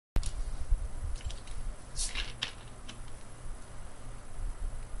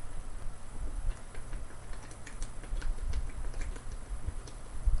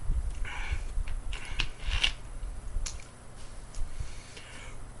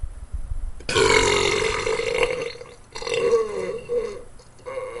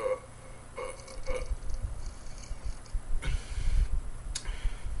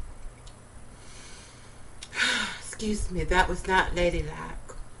Excuse me, that was not ladylike.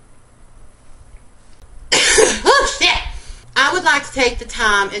 Oh, shit! I would like to take the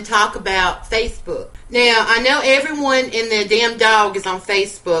time and talk about Facebook. Now, I know everyone in their damn dog is on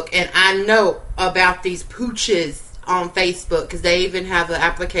Facebook, and I know about these pooches on Facebook because they even have an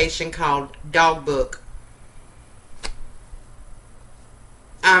application called Dog Book.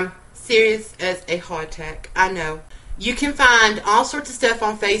 I'm serious as a heart attack. I know. You can find all sorts of stuff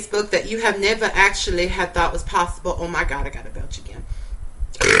on Facebook that you have never actually had thought was possible. Oh my God, I got to belch again.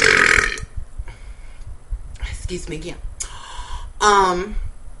 Excuse me again.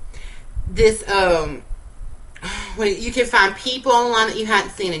 You can find people online that you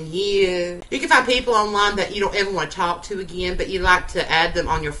hadn't seen in years. You can find people online that you don't ever want to talk to again, but you like to add them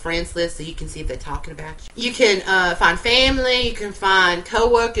on your friends list so you can see if they're talking about you. You can find family. You can find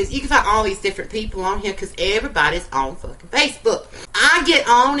coworkers. You can find all these different people on here because everybody's on fucking Facebook. I get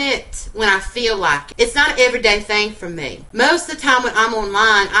on it when I feel like it. It's not an everyday thing for me. Most of the time when I'm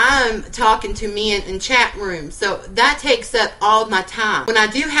online, I'm talking to men in chat rooms, so that takes up all my time. When I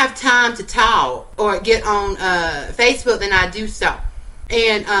do have time to talk or get on Facebook, then I do so.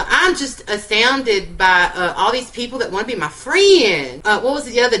 And I'm just astounded by all these people that want to be my friend. What was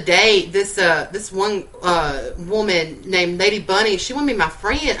it the other day? This one woman named Lady Bunny, she wanted to be my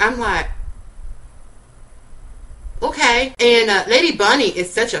friend. I'm like, okay. And Lady Bunny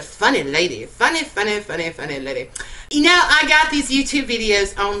is such a funny lady. Funny lady. You know, I got these YouTube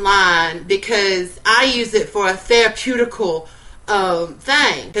videos online because I use it for a therapeutical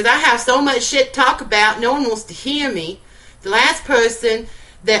thing. Because I have so much shit to talk about, no one wants to hear me. The last person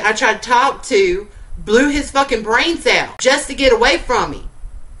that I tried to talk to blew his fucking brains out just to get away from me.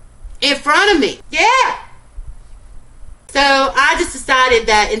 In front of me. Yeah. So I just decided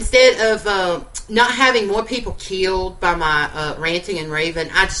that instead of not having more people killed by my ranting and raving,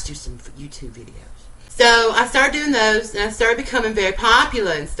 I just do some YouTube videos. So I started doing those, and I started becoming very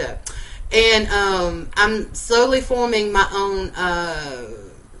popular and stuff. And I'm slowly forming my own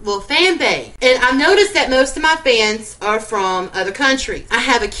fan base. And I've noticed that most of my fans are from other countries. I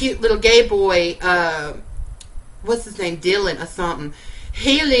have a cute little gay boy, what's his name, Dylan or something.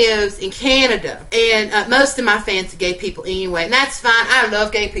 He lives in Canada. And most of my fans are gay people anyway. And that's fine. I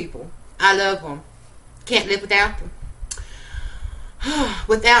love gay people. I love them. Can't live without them.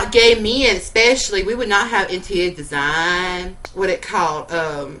 Without gay men especially, we would not have interior design, what it called,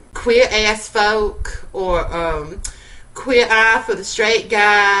 queer ass folk, or queer eye for the straight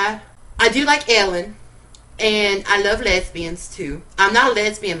guy. I do like Ellen, and I love lesbians too. I'm not a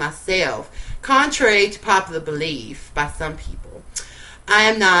lesbian myself, contrary to popular belief by some people. I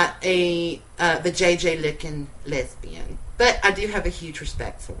am not the JJ licking lesbian, but I do have a huge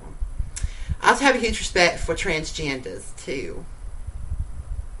respect for them. I also have a huge respect for transgenders too.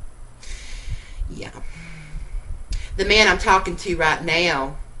 Yeah. The man I'm talking to right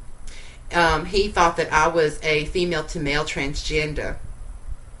now, he thought that I was a female to male transgender.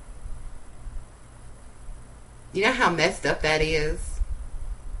 You know how messed up that is?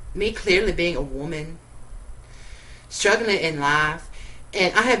 Me clearly being a woman, struggling in life,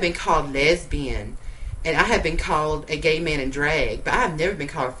 and I have been called lesbian, and I have been called a gay man in drag, but I have never been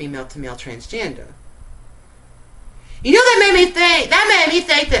called a female to male transgender. You know, that made me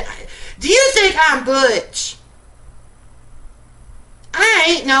think that, do you think I'm butch? I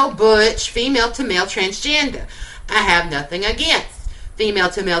ain't no butch female to male transgender. I have nothing against female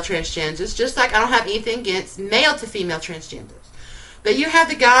to male transgenders, just like I don't have anything against male to female transgenders. But you have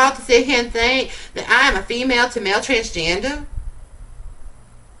the gall to sit here and think that I am a female to male transgender?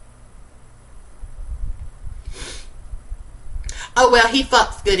 Oh, well, he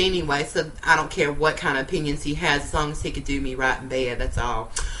fucks good anyway, so I don't care what kind of opinions he has, as long as he could do me right in bed, that's all.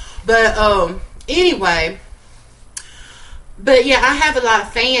 But, anyway, but yeah, I have a lot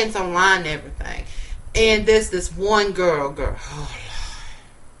of fans online and everything. And there's this one girl, oh, Lord.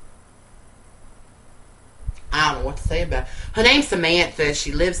 I don't know what to say about her. Her name's Samantha.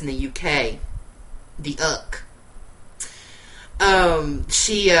 She lives in the UK. The UK.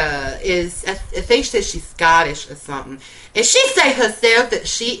 She is, I think she says she's Scottish or something. And she say herself that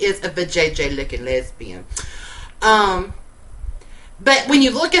she is a vajayjay looking lesbian. But when you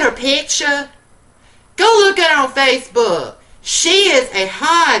look at her picture, go look at her on Facebook. She is a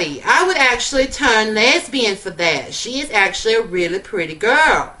hottie. I would actually turn lesbian for that. She is actually a really pretty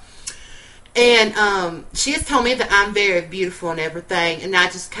girl. And she has told me that I'm very beautiful and everything, and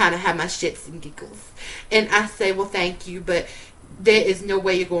I just kind of have my shits and giggles. And I say, well, thank you, but there is no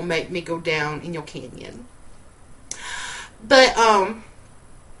way you're going to make me go down in your canyon. But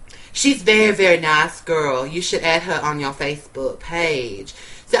she's very, very nice girl. You should add her on your Facebook page.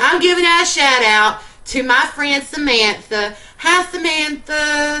 So I'm giving her a shout out to my friend Samantha. Hi,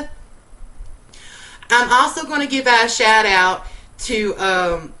 Samantha. I'm also going to give out a shout out to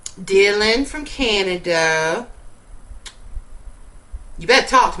Dylan from Canada. You better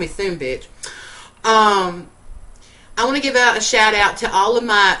talk to me soon, bitch. I want to give out a shout out to all of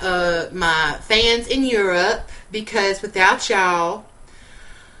my my fans in Europe, because without y'all,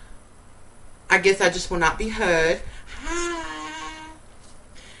 I guess I just will not be heard. Hi.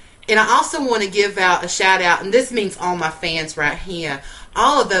 And I also want to give out a shout out, and this means all my fans right here,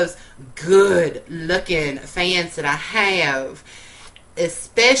 all of those good looking fans that I have,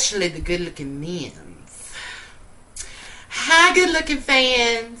 especially the good looking men. Hi, good looking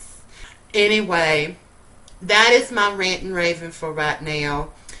fans. Anyway, that is my rant and raving for right now,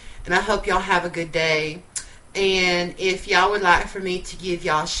 and I hope y'all have a good day. And if y'all would like for me to give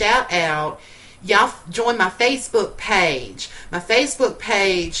y'all a shout out, y'all join my Facebook page. My Facebook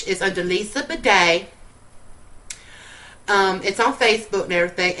page is under Lisa Bidet. It's on Facebook and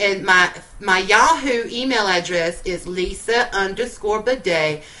everything. And my Yahoo email address is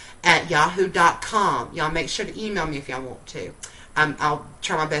lisa_bidet@yahoo.com. Y'all make sure to email me if y'all want to. I'll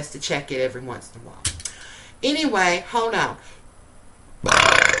try my best to check it every once in a while. Anyway, hold on.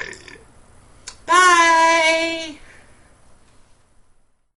 Bye. Bye.